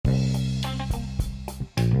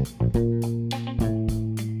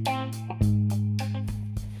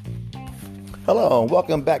Hello, and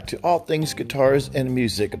welcome back to All Things Guitars and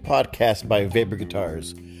Music, a podcast by Vapor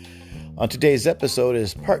Guitars. On today's episode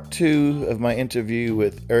is part 2 of my interview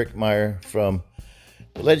with Eric Meyer from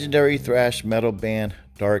the legendary thrash metal band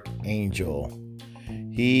Dark Angel.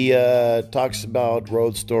 He talks about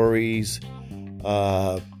road stories.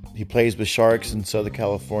 He plays with Sharks in Southern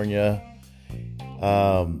California,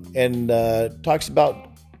 and talks about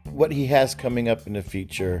what he has coming up in the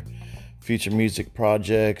future music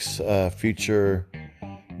projects, future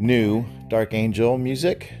new Dark Angel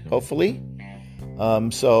music, hopefully.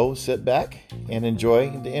 So sit back and enjoy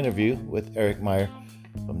the interview with Eric Meyer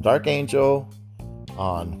from Dark Angel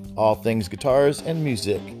on All Things Guitars and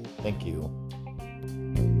Music. Thank you.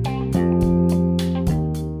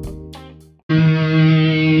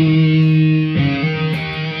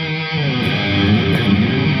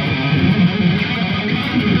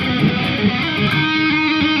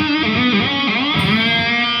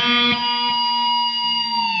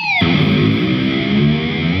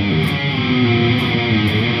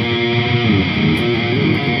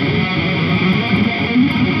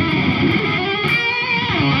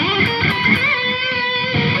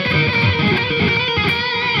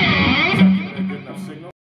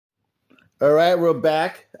 All right, we're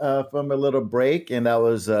back from a little break, and that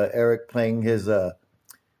was Eric playing his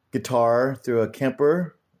guitar through a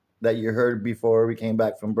Kemper that you heard before we came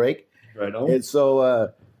back from break. Right on. And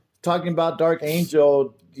so, talking about Dark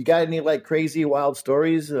Angel, you got any like crazy, wild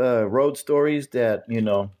stories, road stories that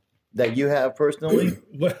that you have personally?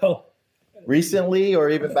 Well, recently, or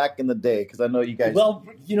even back in the day? Because I know you guys. Well,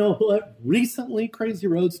 you know what? Recently, crazy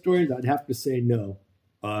road stories. I'd have to say no.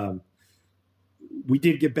 We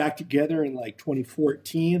did get back together in like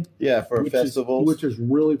 2014. Yeah, for festivals. Which is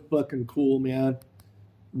really fucking cool, man.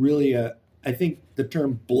 Really, I think the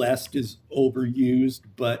term blessed is overused,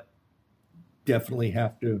 but definitely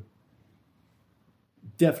have to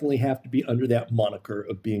be under that moniker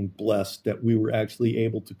of being blessed that we were actually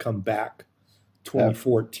able to come back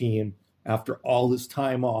 2014 after all this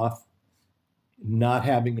time off, not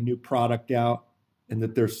having a new product out, and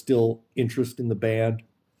that there's still interest in the band,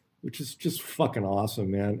 which is just fucking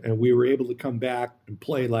awesome, man. And we were able to come back and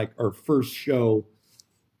play. Like our first show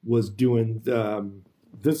was doing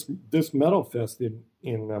this metal fest in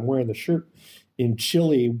I'm wearing the shirt in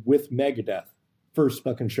Chile with Megadeth. First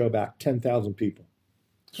fucking show back, 10,000 people.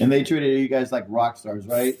 And they treated you guys like rock stars,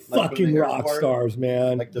 right? Fucking rock stars,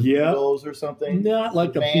 man. Like the Beatles or something? Not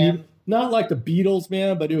like the Beatles,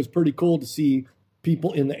 man, but it was pretty cool to see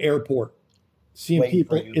people in the airport, seeing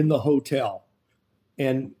people in the hotel.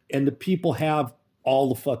 And the people have all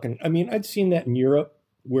the fucking, I mean, I'd seen that in Europe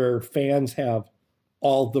where fans have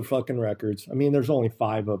all the fucking records. I mean, there's only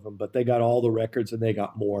 5 of them, but they got all the records and they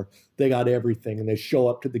got more. They got everything, and they show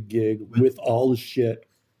up to the gig with all the shit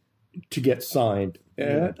to get signed.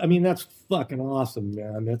 And, I mean, that's fucking awesome,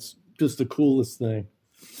 man. That's just the coolest thing.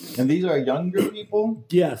 And these are younger people?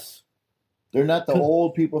 Yes. They're not the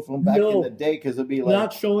old people from back in the day, because it'd be like...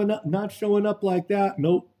 Not showing up like that.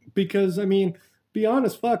 Nope. Because, I mean... Be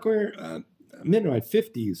honest, fuck, we're I'm in my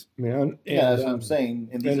 50s, man. And, yeah, that's what I'm saying.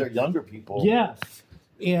 And these are younger people. Yeah.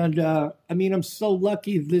 And, I mean, I'm so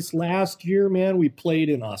lucky this last year, man, we played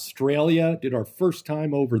in Australia, did our first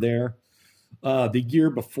time over there. The year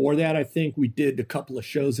before that, I think we did a couple of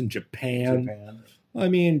shows in Japan. I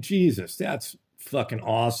mean, Jesus, that's fucking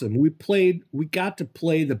awesome. We got to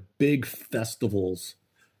play the big festivals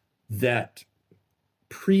that...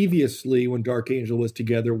 previously, when Dark Angel was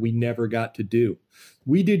together, we never got to do.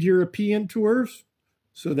 We did European tours,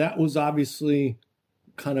 so that was obviously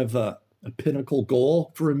kind of a pinnacle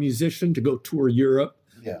goal for a musician to go tour Europe,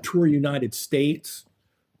 tour United States.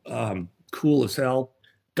 Cool as hell.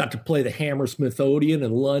 Got to play the Hammersmith Odeon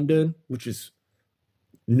in London, which is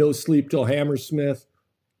No Sleep Till Hammersmith,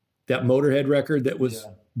 that Motorhead record that was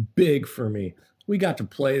big for me. We got to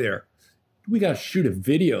play there. We got to shoot a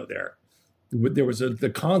video there. There was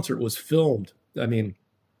the concert was filmed. I mean,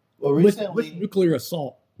 recently, with Nuclear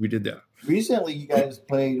Assault, we did that. Recently, you guys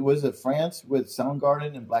played, was it France with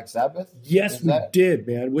Soundgarden and Black Sabbath? Yes, we did,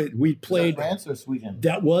 man. We played France or Sweden?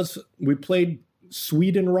 We played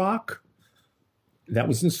Sweden Rock. That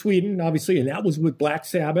was in Sweden, obviously, and that was with Black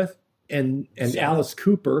Sabbath and Alice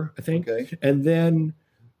Cooper, I think. Okay. And then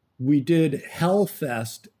we did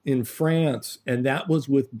Hellfest in France, and that was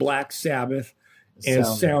with Black Sabbath and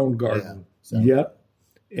Soundgarden. Yep.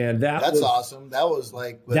 And that's awesome. That was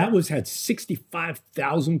like had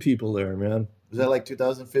 65,000 people there, man. Was that like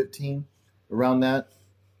 2015? Around that?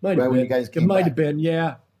 Might have been. You guys came back? Have been,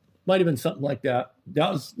 yeah. Might have been something like that.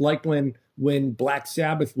 That was like when Black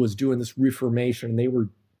Sabbath was doing this reformation, and they were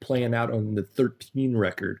playing out on the 13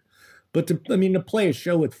 record. But to play a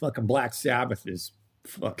show with fucking Black Sabbath is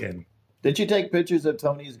fucking. Did you take pictures of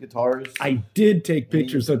Tony's guitars? I did take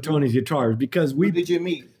pictures of Tony's guitars because Who did you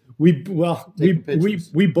meet? We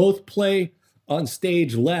both play on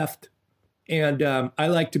stage left, and I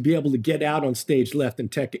like to be able to get out on stage left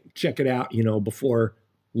and check it out,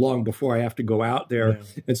 long before I have to go out there.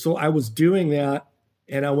 Yeah. And so I was doing that,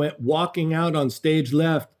 and I went walking out on stage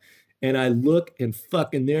left, and I look, and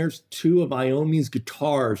fucking there's two of Iommi's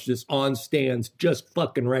guitars just on stands, just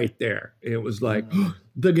fucking right there. It was like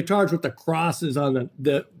the guitars with the crosses on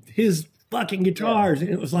his fucking guitars, and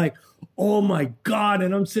it was like, oh my God.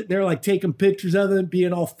 And I'm sitting there like taking pictures of them,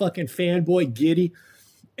 being all fucking fanboy giddy.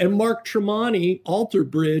 And Mark Tremonti, Alter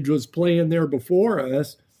Bridge, was playing there before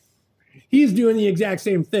us. He's doing the exact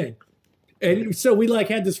same thing. And so we like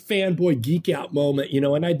had this fanboy geek out moment,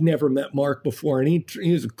 and I'd never met Mark before, and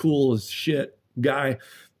he was a cool as shit guy.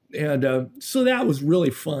 And so that was really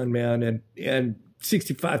fun, man. And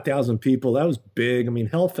 65,000 people, that was big. I mean,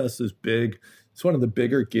 Hellfest is big. It's one of the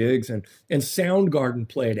bigger gigs. And Soundgarden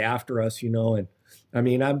played after us, and I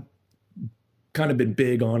mean, I've kind of been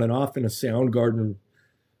big on and off in a Soundgarden,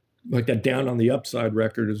 like that Down on the Upside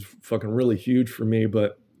record is fucking really huge for me.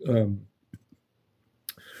 But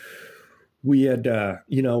we had,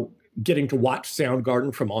 getting to watch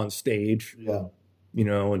Soundgarden from on stage,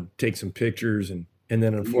 and take some pictures. And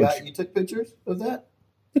then unfortunately. You took pictures of that?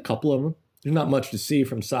 A couple of them. There's not much to see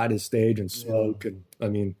from side of the stage and smoke. And I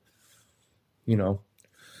mean,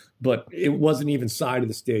 but it wasn't even side of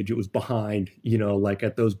the stage. It was behind, like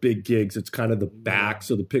at those big gigs, it's kind of the back.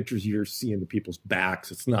 So the pictures you're seeing the people's backs,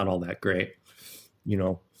 it's not all that great,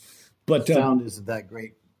 but sound isn't that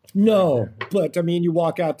great. No, but I mean, you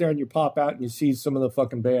walk out there and you pop out and you see some of the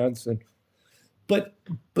fucking bands but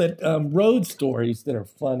road stories that are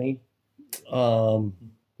funny.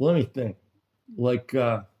 Let me think. Like,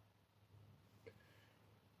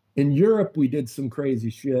 in Europe, we did some crazy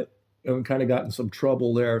shit and we kind of got in some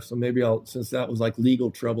trouble there. So maybe since that was like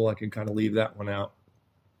legal trouble, I can kind of leave that one out.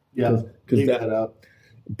 Yeah, leave that out.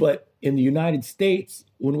 But in the United States,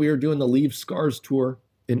 when we were doing the Leave Scars tour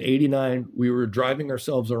in '89, we were driving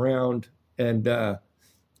ourselves around, and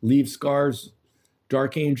Leave Scars,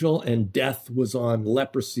 Dark Angel, and Death was on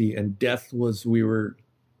Leprosy. And we were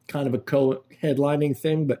kind of a co-headlining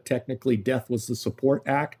thing, but technically Death was the support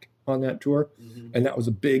act on that tour. Mm-hmm. And that was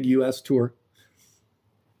a big US tour,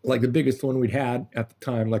 like the biggest one we'd had at the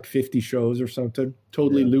time, like 50 shows or something,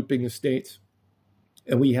 totally looping the States.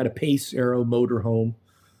 And we had a Pace Aero motorhome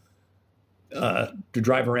to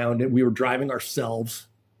drive around in. We were driving ourselves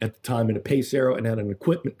at the time in a Pace Aero and had an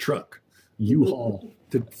equipment truck, U-Haul,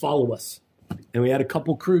 to follow us. And we had a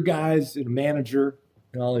couple crew guys and a manager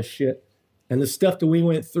and all this shit. And the stuff that we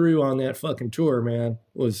went through on that fucking tour, man,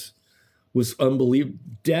 was unbelievable.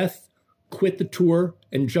 Death quit the tour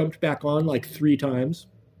and jumped back on like 3 times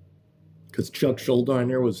because Chuck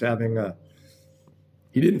Schuldiner was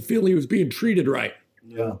he didn't feel he was being treated right.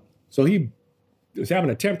 Yeah. So he was having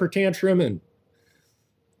a temper tantrum, and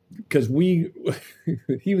because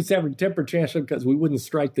he was having a temper tantrum because we wouldn't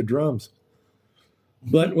strike the drums.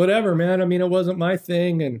 But whatever, man. I mean, it wasn't my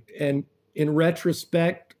thing. And in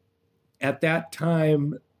retrospect, at that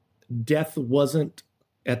time, Death wasn't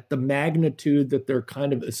at the magnitude that they're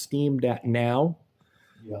kind of esteemed at now.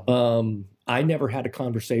 Yeah. I never had a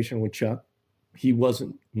conversation with Chuck. He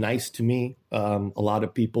wasn't nice to me. A lot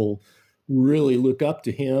of people really look up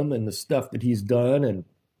to him and the stuff that he's done. And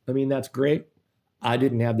I mean, that's great. I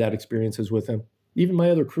didn't have that experiences with him. Even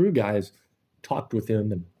my other crew guys talked with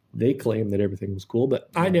him and they claimed that everything was cool, but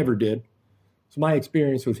I never did. So my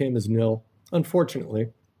experience with him is nil, unfortunately.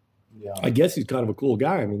 Yeah. I guess he's kind of a cool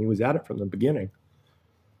guy. I mean, he was at it from the beginning.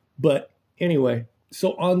 But anyway,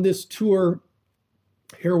 so on this tour,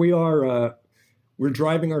 here we are. We're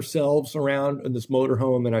driving ourselves around in this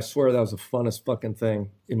motorhome, and I swear that was the funnest fucking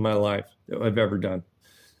thing in my life that I've ever done.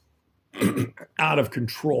 Out of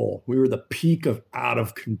control. We were the peak of out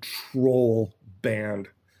of control band.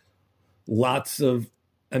 Lots of,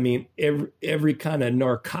 I mean, every kind of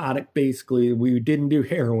narcotic, basically. We didn't do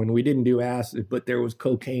heroin, we didn't do acid, but there was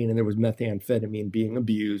cocaine and there was methamphetamine being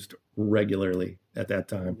abused regularly at that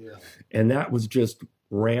time. Yeah. And that was just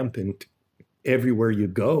rampant everywhere you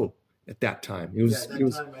go at that time. It was,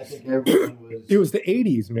 time, I think everyone was... It was the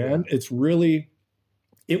 80s, man. Yeah.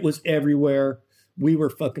 It was everywhere. We were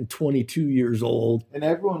fucking 22 years old. And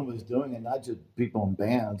everyone was doing it, not just people in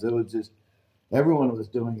bands. It was just, everyone was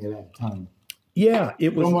doing it at the time. Yeah,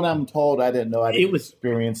 it was. From what I'm told, I didn't know. I didn't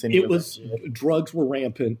experience any of it. Drugs were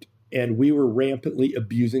rampant. and we were rampantly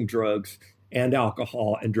abusing drugs and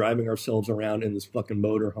alcohol and driving ourselves around in this fucking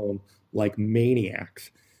motorhome like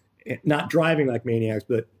maniacs. Not driving like maniacs,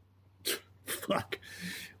 but fuck.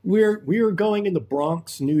 We were going in the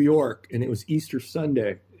Bronx, New York, and it was Easter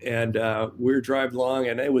Sunday, and we were driving along,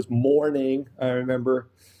 and it was morning. I remember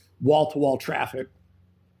wall-to-wall traffic,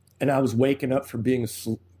 and I was waking up from being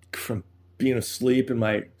asleep, and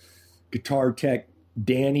my guitar tech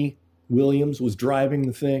Danny Williams was driving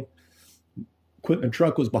the thing. Equipment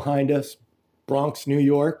truck was behind us. Bronx, New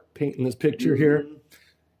York, painting this picture here.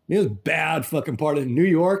 It was a bad fucking part of New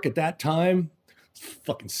York at that time.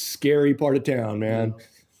 Fucking scary part of town, man.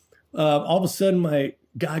 All of a sudden, my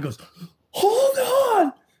guy goes, "Hold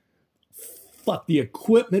on!" Fuck, the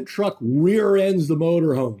equipment truck rear ends the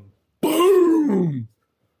motorhome. Boom!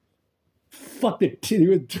 Fuck, the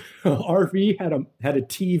RV had a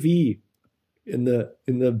TV in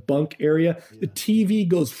the bunk area. Yeah. The TV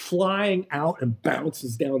goes flying out and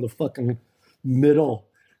bounces down the fucking middle.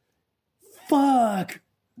 Fuck.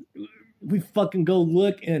 We fucking go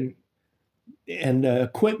look, and the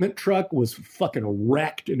equipment truck was fucking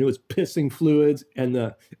wrecked, and it was pissing fluids,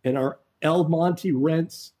 and our El Monte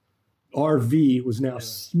Rents RV was now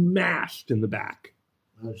smashed in the back.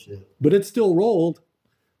 Oh shit. But it still rolled,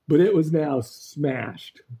 but it was now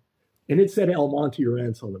smashed. And it said El Monte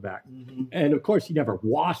Rents on the back. Mm-hmm. And of course, you never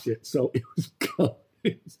wash it, so it was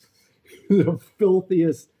the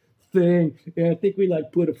filthiest thing. And I think we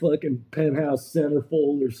like put a fucking penthouse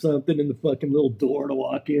centerfold or something in the fucking little door to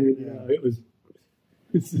walk in. Yeah.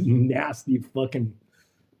 It's nasty fucking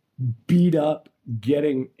beat up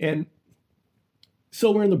and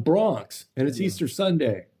so we're in the Bronx, and it's Easter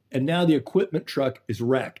Sunday, and now the equipment truck is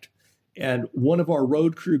wrecked. And one of our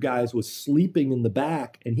road crew guys was sleeping in the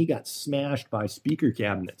back, and he got smashed by speaker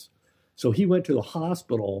cabinets. So he went to the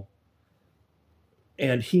hospital,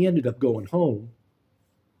 and he ended up going home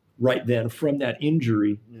right then from that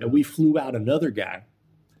injury. Yeah. And we flew out another guy.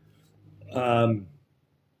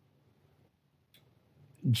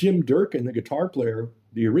 Jim Durkin, the guitar player,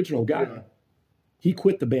 the original guy, he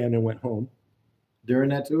quit the band and went home.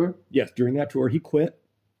 During that tour? Yes, during that tour, he quit.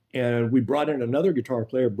 And we brought in another guitar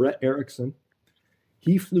player, Brett Erickson.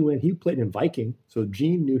 He flew in, he played in Viking. So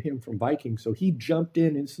Gene knew him from Viking. So he jumped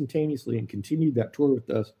in instantaneously and continued that tour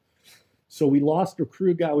with us. So we lost a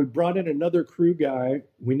crew guy. We brought in another crew guy.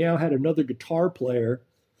 We now had another guitar player.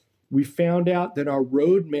 We found out that our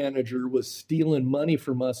road manager was stealing money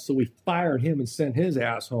from us. So we fired him and sent his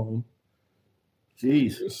ass home.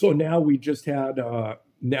 Jeez. So now we just had,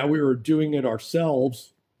 now we were doing it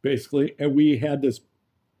ourselves, basically. And we had this,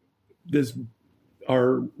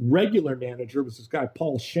 our regular manager was this guy,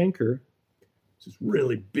 Paul Schenker. This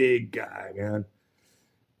really big guy, man.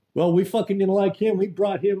 Well, we fucking didn't like him. We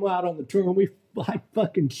brought him out on the tour, and I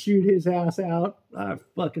fucking shoot his ass out. I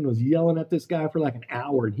fucking was yelling at this guy for like an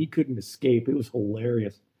hour, and he couldn't escape. It was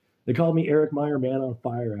hilarious. They called me Eric Meyer, Man on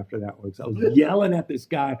Fire after that one. So I was yelling at this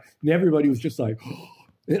guy, and everybody was just like, oh.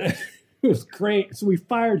 It was great. So we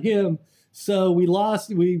fired him. So we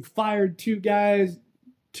fired two guys,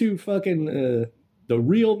 two fucking, the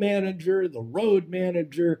real manager, the road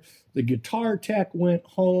manager, the guitar tech went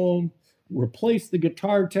home, replaced the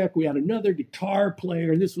guitar tech. We had another guitar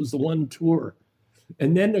player. This was the one tour.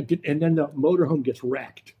 And then the motorhome gets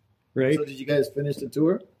wrecked, right? So did you guys finish the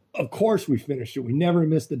tour? Of course we finished it. We never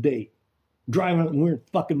missed a date. Driving, we were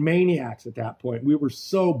fucking maniacs at that point. We were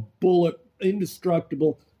so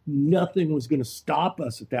indestructible. Nothing was going to stop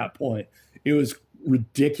us at that point. It was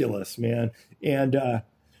ridiculous, man. And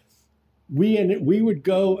we would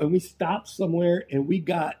go and we stopped somewhere and we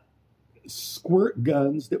got squirt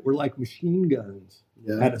guns that were like machine guns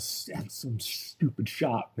at some stupid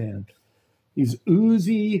shop, man. These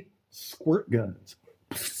Uzi squirt guns.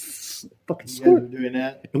 Fucking squirt. You guys were doing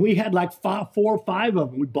that? And we had like 4 or 5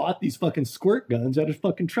 of them. We bought these fucking squirt guns at a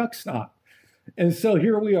fucking truck stop. And so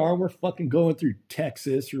here we are, we're fucking going through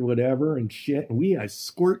Texas or whatever and shit. And we had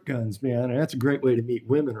squirt guns, man. And that's a great way to meet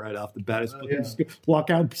women right off the bat. Walk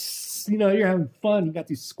out, you're having fun. You got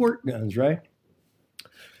these squirt guns, right?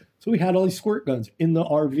 So we had all these squirt guns in the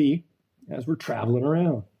RV as we're traveling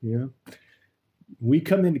around, We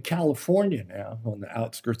come into California now, on the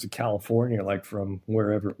outskirts of California, like from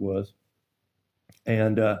wherever it was.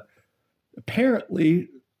 And apparently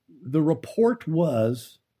the report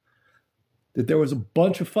was that there was a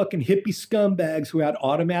bunch of fucking hippie scumbags who had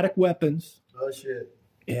automatic weapons. Oh, shit.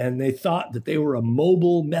 And they thought that they were a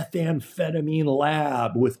mobile methamphetamine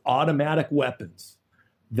lab with automatic weapons.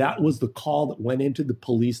 That was the call that went into the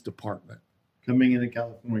police department. Coming into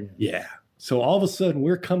California. Yeah. So all of a sudden,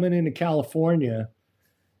 we're coming into California,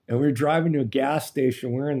 And we were driving to a gas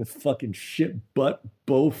station. We're in the fucking shit butt,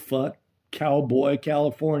 Beaufort, Cowboy,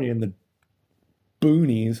 California, in the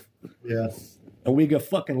boonies. Yeah. And we got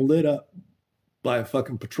fucking lit up by a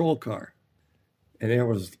fucking patrol car. And there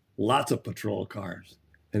was lots of patrol cars.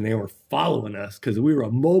 And they were following us because we were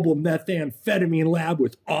a mobile methamphetamine lab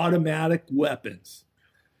with automatic weapons.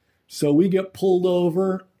 So we get pulled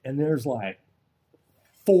over, and there's like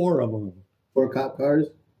 4 of them. 4 cop cars?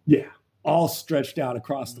 Yeah, all stretched out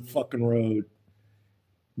across the fucking road.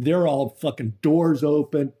 They're all fucking doors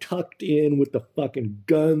open, tucked in with the fucking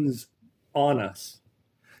guns on us.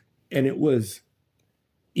 And it was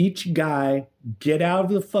each guy get out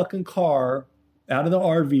of the fucking car, out of the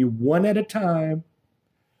RV, one at a time.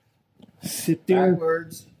 Sit there.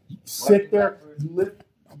 Backwards. Sit there. Lift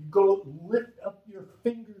up your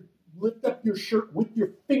finger. Lift up your shirt with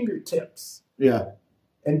your fingertips. Yeah.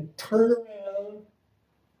 And turn around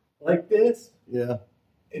like this. Yeah.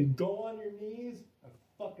 And go on your knees and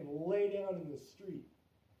fucking lay down in the street.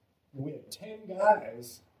 And we had 10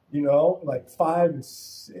 guys, like 5 and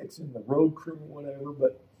 6 in the road crew or whatever,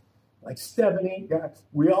 but like 7, 8 guys.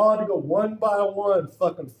 We all had to go one by one,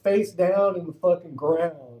 fucking face down in the fucking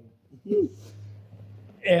ground.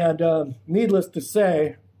 And needless to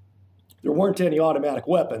say, there weren't any automatic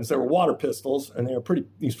weapons. There were water pistols, and they were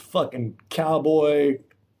these fucking cowboy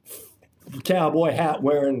hat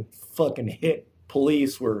wearing fucking hit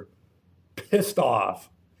police were pissed off.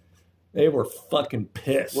 They were fucking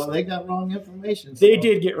pissed. Well, they got wrong information. They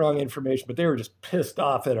did get wrong information, but they were just pissed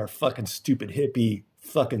off at our fucking stupid hippie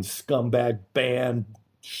fucking scumbag band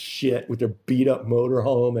shit with their beat up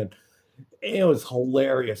motorhome. And it was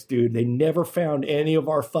hilarious, dude. They never found any of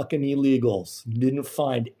our fucking illegals. Didn't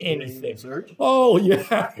find anything. Search? Oh,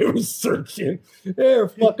 yeah, they were searching. They were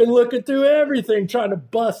fucking looking through everything, trying to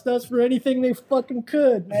bust us for anything they fucking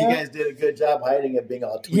could, man. You guys did a good job hiding it being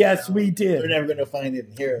all tweaked Yes, out. we did. They're never going to find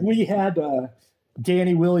it here. We had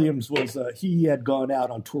Danny Williams he had gone out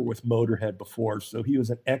on tour with Motorhead before, so he was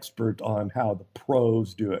an expert on how the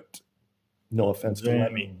pros do it. No offense to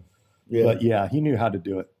Lemmy. Yeah. But yeah, he knew how to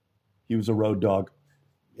do it. He was a road dog.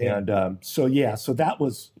 Yeah. And so that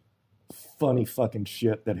was funny fucking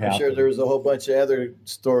shit that happened. I'm sure there was a whole bunch of other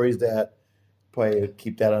stories that probably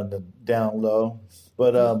keep that on the down low.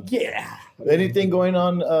 But yeah. Anything going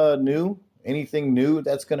on new? Anything new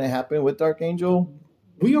that's going to happen with Dark Angel?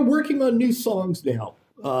 We are working on new songs now.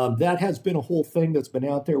 That has been a whole thing that's been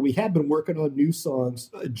out there. We have been working on new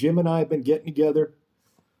songs. Jim and I have been getting together,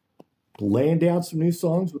 laying down some new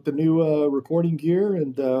songs with the new recording gear,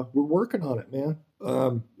 and we're working on it,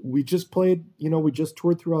 man. We just played, we just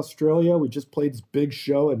toured through Australia. We just played this big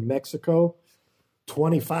show in Mexico.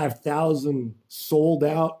 25,000 sold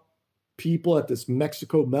out people at this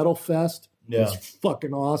Mexico Metal Fest. Yeah. It was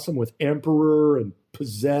fucking awesome with Emperor and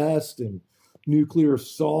Possessed and Nuclear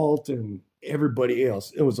Assault and everybody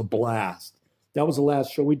else. It was a blast. That was the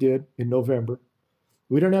last show we did in November.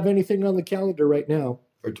 We don't have anything on the calendar right now.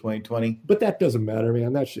 For 2020. But that doesn't matter,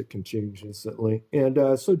 man. That shit can change instantly.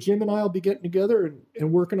 And so Jim and I will be getting together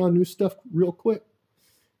and working on new stuff real quick.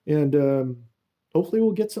 And hopefully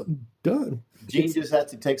we'll get something done. Gene just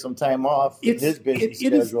has to take some time off. His busy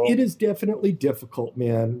schedule. It is definitely difficult,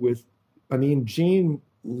 man. Gene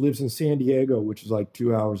lives in San Diego, which is like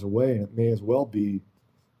 2 hours away, and it may as well be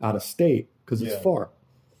out of state because it's far.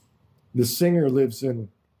 The singer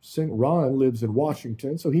Ron lives in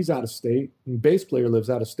Washington, so he's out of state. And bass player lives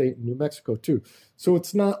out of state in New Mexico too. So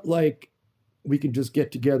it's not like we can just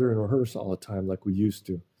get together and rehearse all the time like we used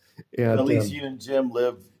to. And at least you and Jim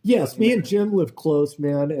live. Yes, me and Jim live close,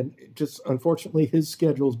 man. And just unfortunately, his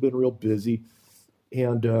schedule's been real busy.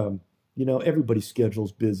 And, everybody's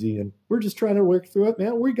schedule's busy. And we're just trying to work through it,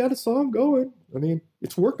 man. We got a song going.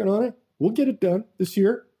 It's working on it. We'll get it done this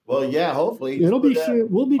year. Well, yeah, hopefully. It'll be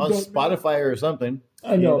we'll be on done, Spotify or something.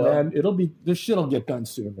 I know, man. This shit'll get done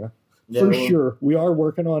soon, man. For sure. We are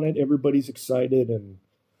working on it. Everybody's excited and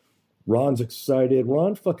Ron's excited.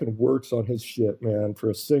 Ron fucking works on his shit, man. For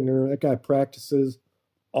a singer, that guy practices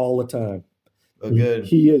all the time. Oh, good.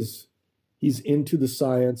 He's into the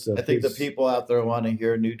science of I think the people out there want to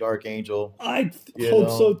hear New Dark Angel. I hope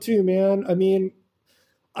so too, man.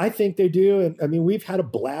 I think they do. And we've had a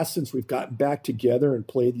blast since we've gotten back together and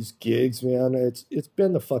played these gigs, man. It's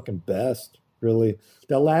been the fucking best, really.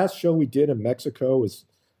 That last show we did in Mexico was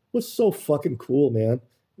so fucking cool, man.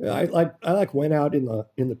 I went out in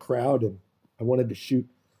the crowd and I wanted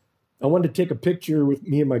to take a picture with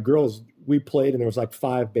me and my girls. We played and there was like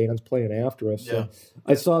 5 bands playing after us. So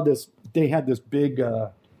I saw they had this big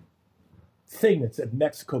thing that said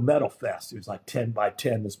Mexico Metal Fest. It was like 10 by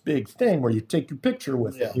 10, this big thing where you take your picture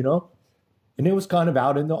with it, And it was kind of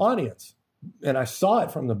out in the audience. And I saw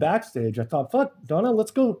it from the backstage. I thought, fuck, Donna,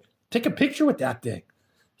 let's go take a picture with that thing.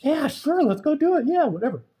 Yeah, sure, let's go do it. Yeah,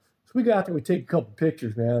 whatever. So we go out there, we take a couple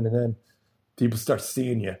pictures, man, and then people start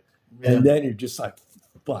seeing you. Yeah. And then you're just like,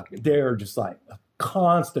 fuck, they're just like a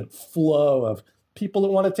constant flow of people that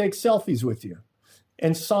want to take selfies with you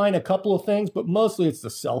and sign a couple of things, but mostly it's the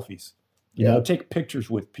selfies. You know, take pictures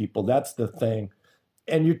with people. That's the thing.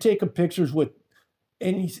 And you're taking pictures with,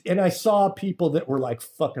 and I saw people that were like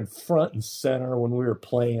fucking front and center when we were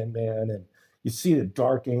playing, man. And you see the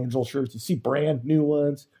Dark Angel shirts, you see brand new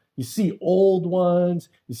ones, you see old ones,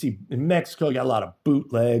 you see in Mexico, you got a lot of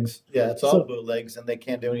bootlegs. Yeah, it's all bootlegs and they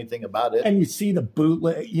can't do anything about it. And you see the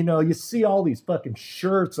bootleg, you know, you see all these fucking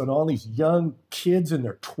shirts on all these young kids in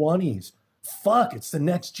their 20s. Fuck, it's the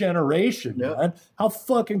next generation, man. How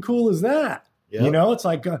fucking cool is that? Yep. You know, it's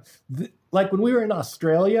like when we were in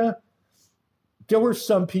Australia, there were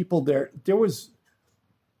some people there. There was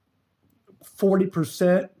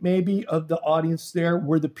 40% maybe of the audience there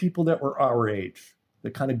were the people that were our age,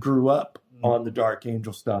 that kind of grew up on the Dark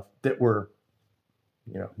Angel stuff, that were,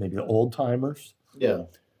 you know, maybe the old timers. Yeah.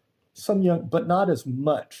 Some young, but not as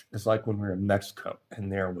much as like when we were in Mexico.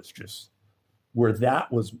 And there was just where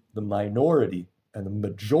that was the minority and the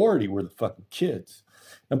majority were the fucking kids.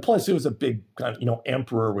 And plus it was a big kind of, you know,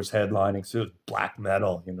 Emperor was headlining, so it was black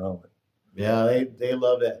metal, you know. Yeah, they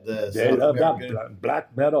love that. They love that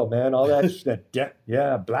black metal, man. All that shit.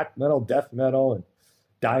 Black metal, death metal, and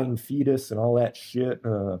Dying Fetus and all that shit.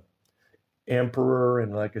 Emperor,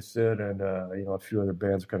 and like I said, and you know, a few other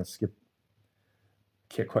bands kind of skipped.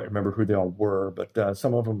 Can't quite remember who they all were, but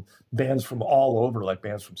some of them, bands from all over, like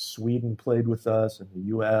bands from Sweden played with us, and the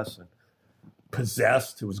U.S. and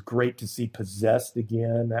Possessed. It was great to see Possessed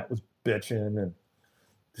again. That was bitching, and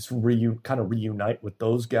just kind of reunite with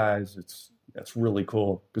those guys. That's really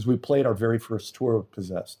cool because we played our very first tour of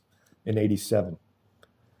Possessed in '87,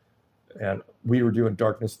 and we were doing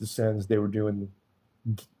Darkness Descends. They were doing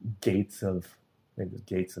Gates of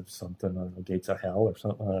something. I don't know, Gates of Hell or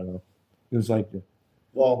something. I don't know. It was like.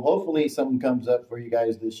 Well, hopefully something comes up for you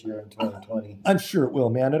guys this year in 2020. I'm sure it will,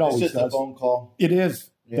 man. It always does. It's just a phone call. It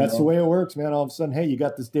is. That's the way it works, man. All of a sudden, hey, you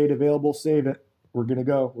got this date available, save it. We're going to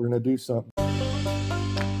go. We're going to do something.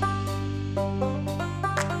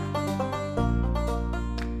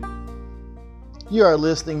 You are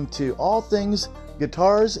listening to All Things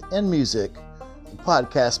Guitars and Music, a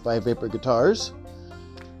podcast by Vapor Guitars,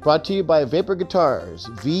 brought to you by Vapor Guitars,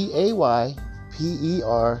 VAYPER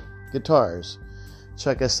Guitars.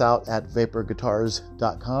 Check us out at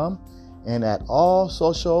vaporguitars.com and at all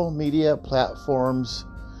social media platforms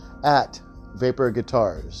at Vapor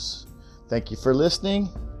Guitars. Thank you for listening.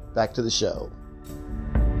 Back to the show.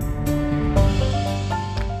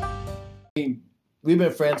 We've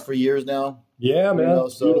been friends for years now. Yeah, man. You know,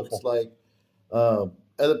 so beautiful. It's like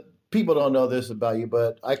other people don't know this about you,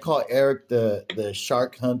 but I call Eric the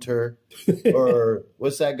shark hunter, or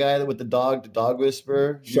what's that guy with the dog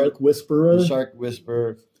whisperer? Shark whisperer. The shark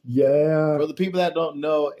whisperer. Yeah. For the people that don't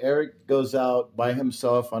know, Eric goes out by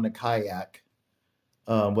himself on a kayak.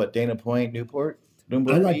 Dana Point, Newport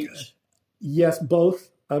Beach? Yes,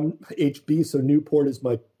 both. I'm HB, so Newport is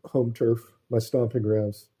my home turf, my stomping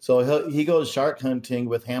grounds. So he goes shark hunting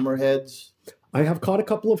with hammerheads. I have caught a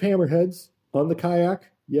couple of hammerheads on the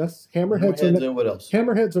kayak. Yes, hammerheads and what else?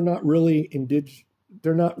 Hammerheads are not really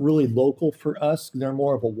they're not really local for us. They're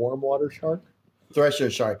more of a warm water shark. Thresher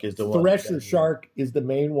shark is the one. Thresher shark is the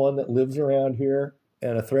main one that lives around here,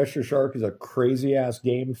 and a thresher shark is a crazy ass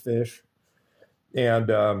game fish.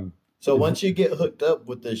 And so once you get hooked up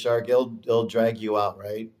with the shark, it'll drag you out,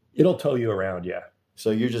 right? It'll tow you around, yeah.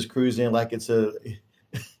 So you're just cruising like it's a.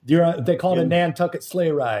 They call it a Nantucket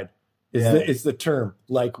sleigh ride. Is the term,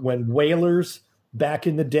 like when whalers back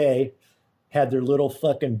in the day had their little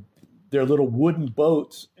wooden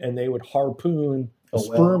boats, and they would harpoon a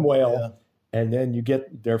sperm whale, and then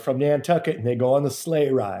they're from Nantucket and they go on the sleigh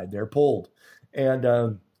ride. They're pulled,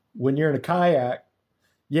 and when you're in a kayak,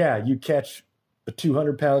 you catch a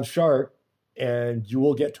 200-pound shark, and you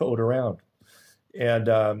will get towed around, and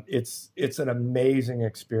it's an amazing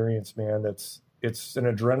experience, man. It's an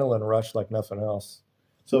adrenaline rush like nothing else.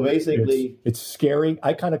 So basically, it's scary.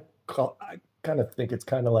 I kind of think it's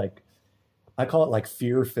kind of like, I call it like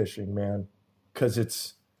fear fishing, man, because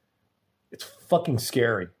it's fucking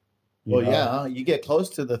scary. You know? You get close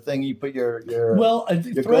to the thing, you put your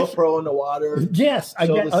GoPro in the water. Yes, I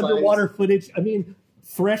get underwater footage. I mean,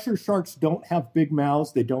 thresher sharks don't have big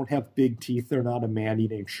mouths. They don't have big teeth. They're not a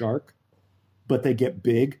man-eating shark, but they get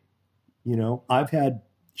big. You know, I've had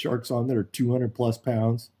sharks on that are 200 plus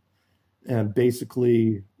pounds. And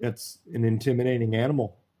basically, it's an intimidating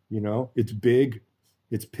animal. It's big,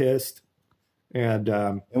 it's pissed, and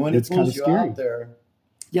when it it's kind pulls of you scary. out there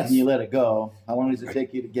Yes. and you let it go, how long does it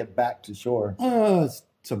take you to get back to shore? It's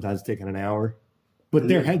sometimes taking an hour, but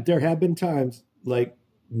there have been times, like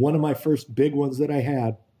one of my first big ones that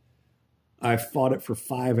I fought it for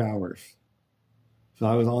 5 hours. So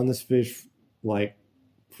I was on this fish like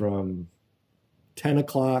from 10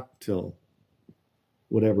 o'clock till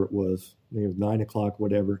whatever it was. Maybe it was 9 o'clock,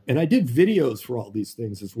 whatever. And I did videos for all these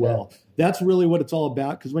things as well. Yeah. That's really what it's all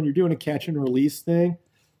about. Because when you're doing a catch and release thing,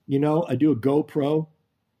 I do a GoPro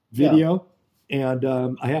video. Yeah. And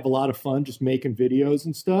I have a lot of fun just making videos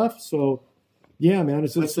and stuff. So, yeah, man.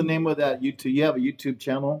 What's the name of that YouTube? You have a YouTube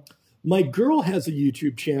channel? My girl has a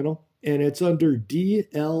YouTube channel, and it's under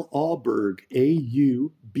DL Auberg,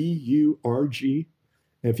 AUBURG.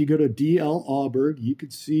 And if you go to DL Auberg, you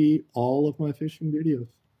can see all of my fishing videos.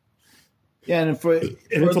 Yeah, and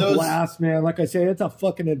it's a blast, man. Like I say, it's a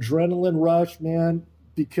fucking adrenaline rush, man.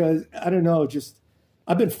 Because I don't know,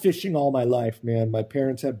 I've been fishing all my life, man. My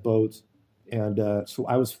parents had boats, and so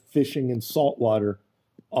I was fishing in saltwater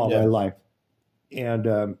all my life, and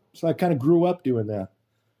so I kind of grew up doing that.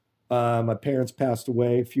 My parents passed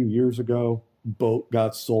away a few years ago. Boat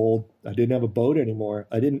got sold. I didn't have a boat anymore.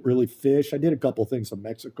 I didn't really fish. I did a couple things in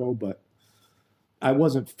Mexico, but I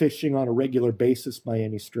wasn't fishing on a regular basis by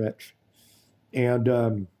any stretch.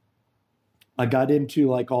 And I got into,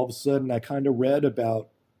 like, all of a sudden, I kind of read about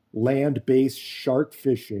land-based shark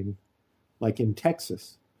fishing, like in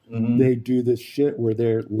Texas. Mm-hmm. They do this shit where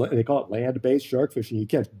they call it land-based shark fishing. You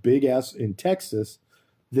catch big ass in Texas.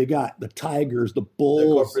 They got the tigers, the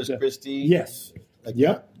bulls. The Corpus Christi. Yes. Like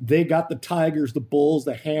yep. That. They got the tigers, the bulls,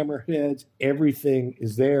 the hammerheads. Everything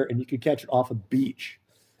is there, and you can catch it off a beach.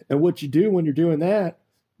 And what you do when you're doing that,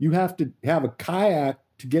 you have to have a kayak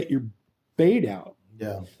to get your bait out.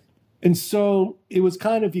 Yeah. And so it was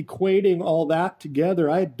kind of equating all that together.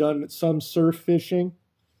 I had done some surf fishing,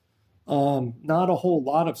 not a whole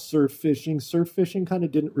lot of surf fishing. Surf fishing kind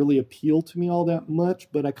of didn't really appeal to me all that much,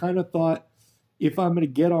 but I kind of thought, if I'm going to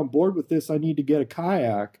get on board with this, I need to get a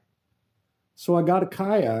kayak. So I got a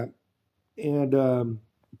kayak and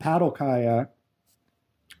paddle kayak,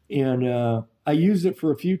 and I used it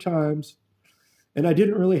for a few times, and I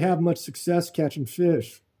didn't really have much success catching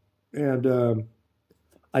fish. And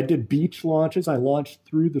I did beach launches. I launched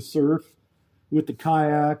through the surf with the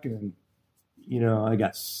kayak, and I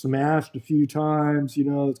got smashed a few times.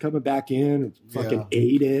 It's coming back in and fucking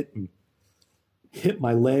ate it and hit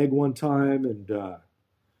my leg one time, and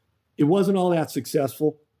it wasn't all that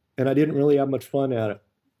successful, and I didn't really have much fun at it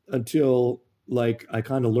until, like, I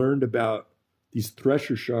kind of learned about these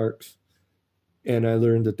thresher sharks, and I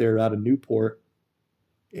learned that they're out of Newport,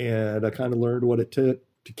 and I kind of learned what it took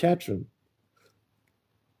to catch them.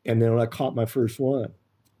 And then I caught my first one,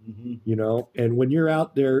 and when you're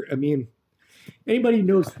out there, I mean, anybody who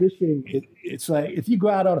knows fishing, it's like if you go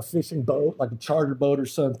out on a fishing boat, like a charter boat or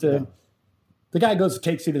something, the guy goes and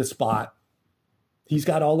takes you to the spot. He's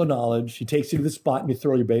got all the knowledge. He takes you to the spot and you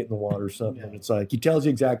throw your bait in the water or something. Yeah. It's like he tells you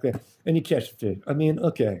exactly, and you catch the fish. I mean,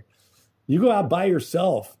 okay, you go out by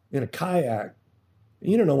yourself in a kayak.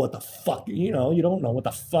 You don't know what the fuck, you don't know what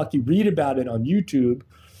the fuck. You read about it on YouTube.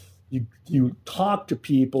 You talk to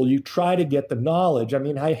people. You try to get the knowledge. I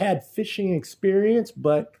mean, I had fishing experience,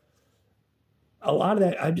 but a lot of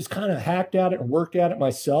that, I just kind of hacked at it and worked at it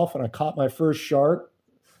myself, and I caught my first shark.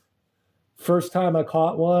 First time I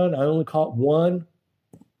caught one, I only caught one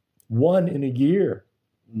in a year.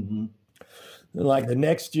 Mm-hmm. And like the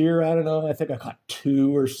next year, I don't know, I think I caught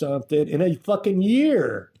 2 or something in a fucking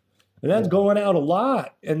year. And that's going out a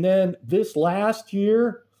lot. And then this last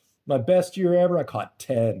year, my best year ever, I caught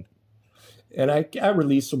 10. And I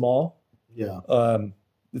released them all. Yeah.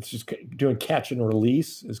 It's just doing catch and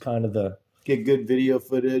release is kind of the... Get good video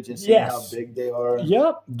footage and see how big they are.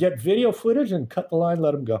 Yep. Get video footage and cut the line,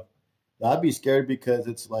 let them go. I'd be scared because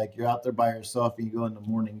it's like you're out there by yourself and you go in the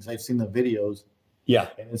mornings. I've seen the videos. Yeah.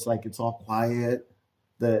 And it's like it's all quiet.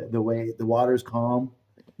 The way the water's calm.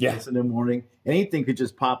 Yeah. It's in the morning. Anything could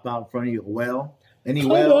just pop out in front of you. A whale. Any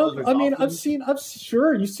whales? I mean, I'm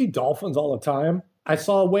sure you see dolphins all the time. I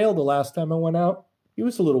saw a whale the last time I went out. He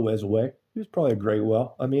was a little ways away. He was probably a gray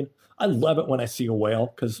whale. I mean, I love it when I see a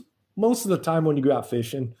whale because most of the time when you go out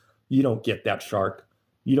fishing, you don't get that shark.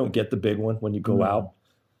 You don't get the big one when you go out.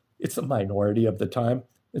 It's a minority of the time.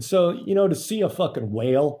 And so, to see a fucking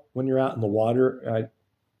whale when you're out in the water,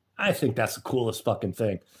 I think that's the coolest fucking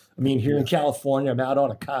thing. I mean, here in California, I'm out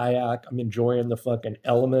on a kayak. I'm enjoying the fucking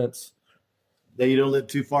elements. That you don't live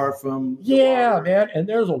too far from the water. Man. And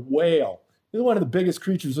there's a whale. It's one of the biggest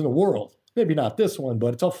creatures in the world. Maybe not this one,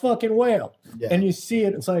 but it's a fucking whale. Yeah. And you see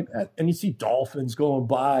it, it's like, and you see dolphins going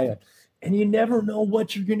by, and you never know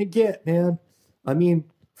what you're going to get, man. I mean,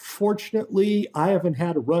 fortunately, I haven't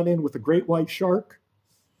had a run-in with a great white shark.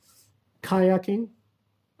 Kayaking,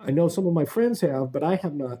 I know some of my friends have, but I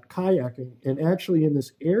have not kayaking. And actually, in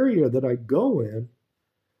this area that I go in,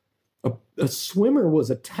 a swimmer was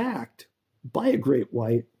attacked by a great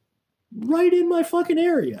white right in my fucking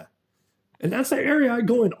area. And that's the area I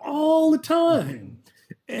go in all the time.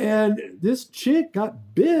 And this chick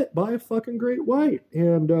got bit by a fucking great white.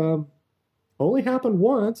 And only happened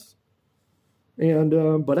once.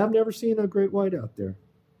 And but I've never seen a great white out there.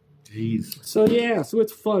 Jeez. So yeah, so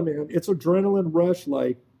it's fun, man. It's adrenaline rush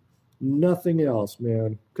like nothing else,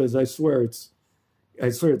 man. Because I swear it's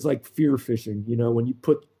like fear fishing. You know, when you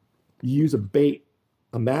use a bait,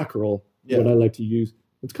 a mackerel, what I like to use,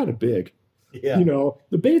 it's kind of big. Yeah. You know,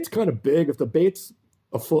 the bait's kind of big. If the bait's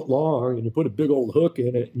a foot long and you put a big old hook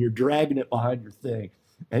in it and you're dragging it behind your thing,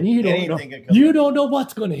 and you don't know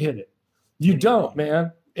what's going to hit it. You don't,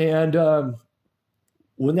 man. And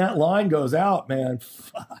when that line goes out, man,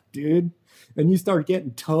 fuck, dude, and you start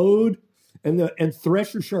getting towed, and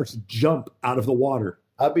thresher sharks jump out of the water.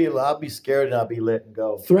 I'll be scared and I'll be letting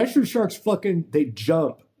go. Thresher sharks they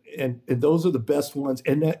jump. And those are the best ones.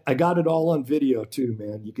 And I got it all on video too,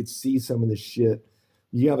 man. You could see some of this shit.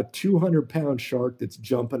 You have a 200-pound shark that's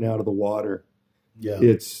jumping out of the water. Yeah.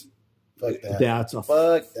 Fuck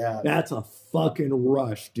that. That's a fucking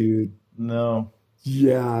rush, dude. No.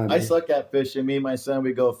 Yeah. I suck at fishing. Me and my son,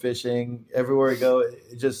 we go fishing. Everywhere we go,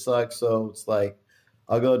 it just sucks. So it's like,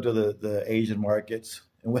 I'll go to the Asian markets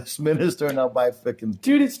in Westminster and I'll buy freaking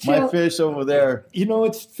my fish over there. You know,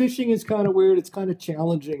 fishing is kind of weird. It's kind of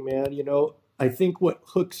challenging, man. You know, I think what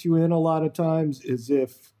hooks you in a lot of times is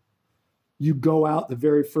if you go out the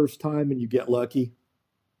very first time and you get lucky.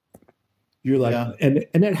 You're like, and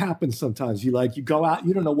that happens sometimes. You go out,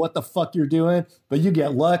 you don't know what the fuck you're doing, but you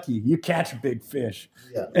get lucky. You catch a big fish.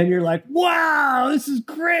 Yeah. And you're like, wow, this is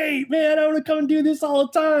great, man. I want to come and do this all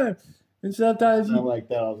the time. And sometimes I'm like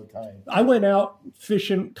that all the time. I went out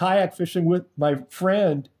kayak fishing with my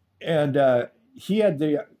friend, and he had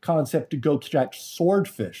the concept to go catch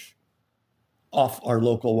swordfish off our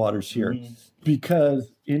local waters here.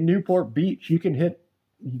 Because in Newport Beach, you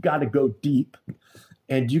got to go deep,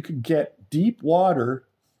 and you can get deep water.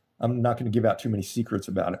 I'm not going to give out too many secrets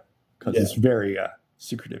about it because it's very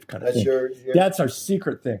secretive kind of thing. That's our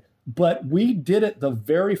secret thing. But we did it the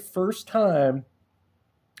very first time.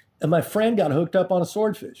 And my friend got hooked up on a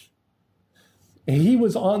swordfish. And he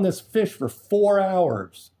was on this fish for 4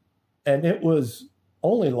 hours. And it was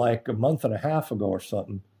only like a month and a half ago or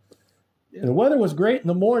something. And the weather was great in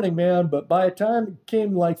the morning, man. But by the time it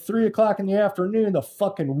came like 3 o'clock in the afternoon, the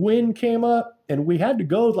fucking wind came up. And we had to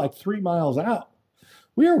go like 3 miles out.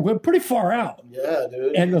 We're pretty far out. Yeah,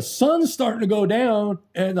 dude. And the sun's starting to go down.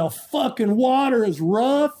 And the fucking water is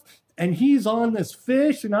rough. And he's on this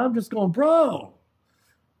fish. And I'm just going, bro.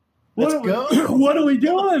 What are we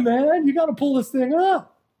doing, man? You got to pull this thing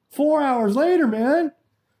up. 4 hours later, man.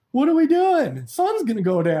 What are we doing? Sun's going to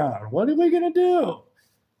go down. What are we going to do?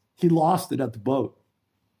 He lost it at the boat.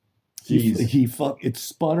 Jeez. It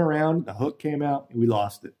spun around. The hook came out. And we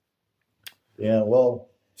lost it. Yeah, well.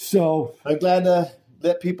 So. I'm glad to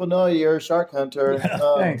let people know you're a shark hunter.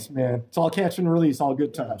 Thanks, man. It's all catch and release, all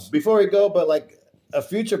good times. Before we go, but like, a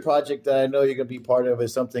future project that I know you're going to be part of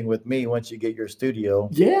is something with me once you get your studio.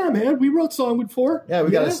 Yeah, man. We wrote song before. Yeah,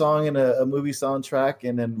 we got a song and a movie soundtrack,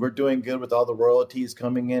 and then we're doing good with all the royalties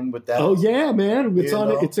coming in with that. Oh, yeah, man. It's on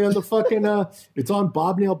the fucking, it's on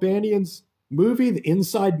Bob Nalbandian's movie, The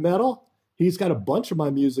Inside Metal. He's got a bunch of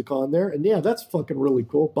my music on there. And yeah, that's fucking really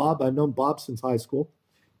cool. Bob, I've known Bob since high school.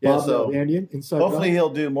 Bob Nalbandian, Inside hopefully Metal.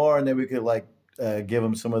 He'll do more, and then we could give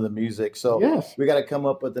him some of the music. So we got to come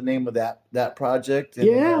up with the name of that project.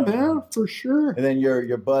 And, man, for sure. And then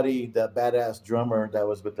your buddy, the badass drummer that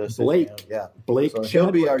was with us, Blake. Blake. So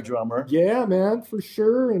he'll be our drummer. Yeah, man, for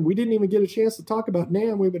sure. And we didn't even get a chance to talk about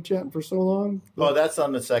NAMM. We've been chatting for so long. Oh, that's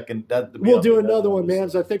on the second. We'll do another one, man.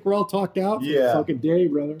 So I think we're all talked out for the fucking day,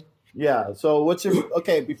 brother. Yeah. So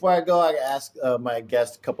before I go, I ask my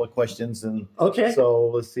guest a couple of questions. And so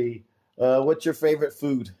let's see. What's your favorite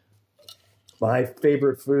food? My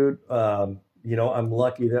favorite food, I'm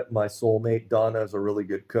lucky that my soulmate Donna is a really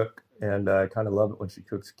good cook, and I kind of love it when she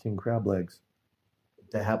cooks king crab legs.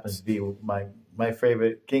 That happens to be my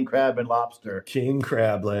favorite, king crab and lobster. King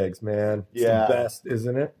crab legs, man. It's the best,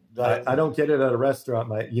 isn't it? I don't get it at a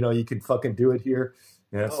restaurant. You can fucking do it here.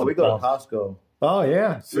 We go to Costco. Oh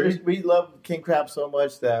yeah, We love king crab so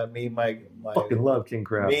much that fucking love king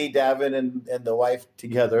crab. me, Davin, and the wife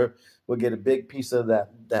together will get a big piece of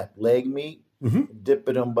that leg meat, dip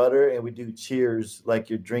it in butter, and we do cheers like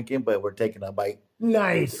you're drinking, but we're taking a bite.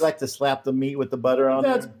 Nice. We like to slap the meat with the butter on.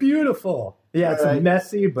 That's there. Beautiful. Yeah, it's right.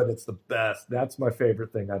 messy, but it's the best. That's my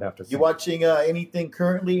favorite thing. I'd have to say. You watching anything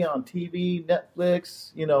currently on TV,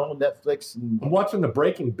 Netflix? Netflix. I'm watching the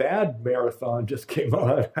Breaking Bad marathon. Just came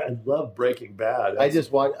on. I love Breaking Bad.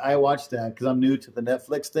 I watched that because I'm new to the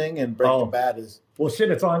Netflix thing, and Breaking Bad is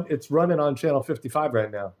shit. It's running on channel 55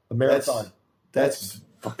 right now. The marathon. That's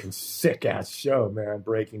fucking sick ass show, man.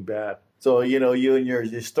 Breaking Bad. So you and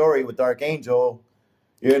your story with Archangel,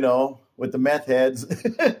 with the meth heads.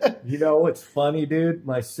 It's funny, dude.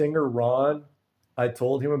 My singer Ron, I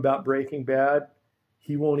told him about Breaking Bad.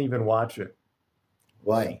 He won't even watch it.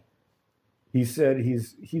 Why? He said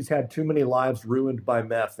he's had too many lives ruined by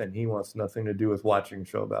meth, and he wants nothing to do with watching a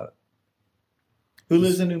show about it. Who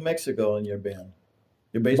lives in New Mexico in your band?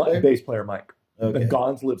 Your bass player? Bass player Mike. Okay.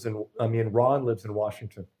 Ron lives in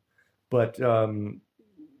Washington. But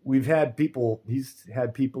we've had people, he's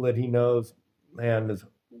had people that he knows, man, this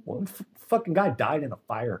one fucking guy died in a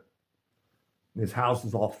fire. His house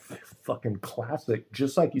is all fucking classic,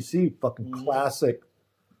 just like you see, fucking classic.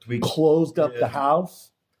 We closed up the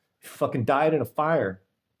house, fucking died in a fire.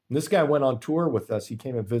 And this guy went on tour with us. He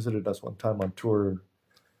came and visited us one time on tour. His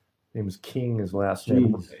name was King, his last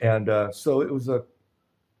name. And so it was a...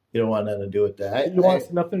 You don't want nothing to do with that. It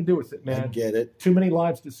wants nothing to do with it, man. I get it. Too many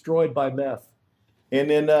lives destroyed by meth. And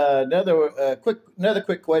then another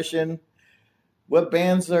quick question. What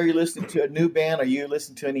bands are you listening to? A new band? Are you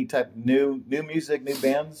listening to any type of new music, new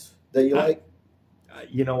bands that you like?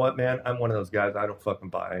 You know what, man? I'm one of those guys. I don't fucking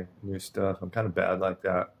buy new stuff. I'm kind of bad like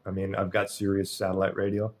that. I mean, I've got Sirius satellite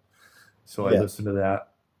radio, so I listen to that.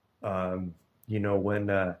 When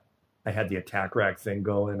I had the Attack Rack thing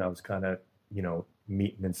going, I was kind of,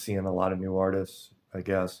 meeting and seeing a lot of new artists, I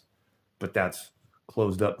guess. But that's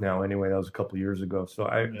closed up now anyway. That was a couple years ago. So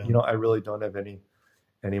I really don't have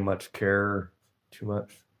any much care too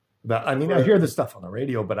much about. I mean, I hear this stuff on the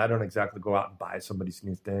radio, but I don't exactly go out and buy somebody's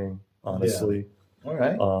new thing, honestly. Yeah. All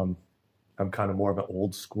right. I'm kind of more of an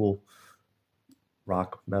old school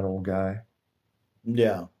rock metal guy.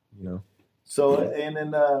 Yeah. So, and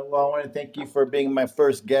then, I want to thank you for being my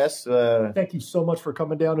first guest. Thank you so much for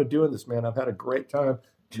coming down and doing this, man. I've had a great time.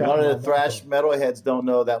 A lot of the thrash metalheads don't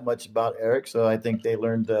know that much about Eric, so I think they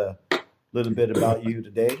learned a little bit about you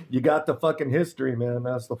today. You got the fucking history, man.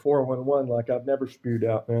 That's the 411 like I've never spewed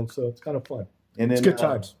out, man. So it's kind of fun. And then, it's good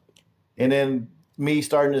times. And then me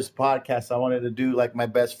starting this podcast, I wanted to do like my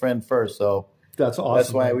best friend first, so... That's awesome.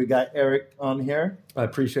 That's why we got Eric on here. I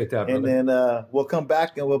appreciate that, brother. And then we'll come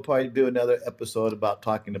back and we'll probably do another episode about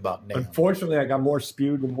talking about names. Unfortunately, I got more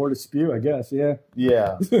spewed and more to spew, I guess. Yeah.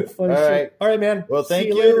 Yeah. All right. All right, man. Well, thank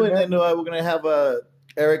you. Later, and then we're going to have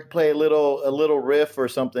Eric play a little riff or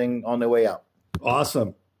something on the way out.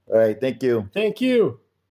 Awesome. All right. Thank you. Thank you.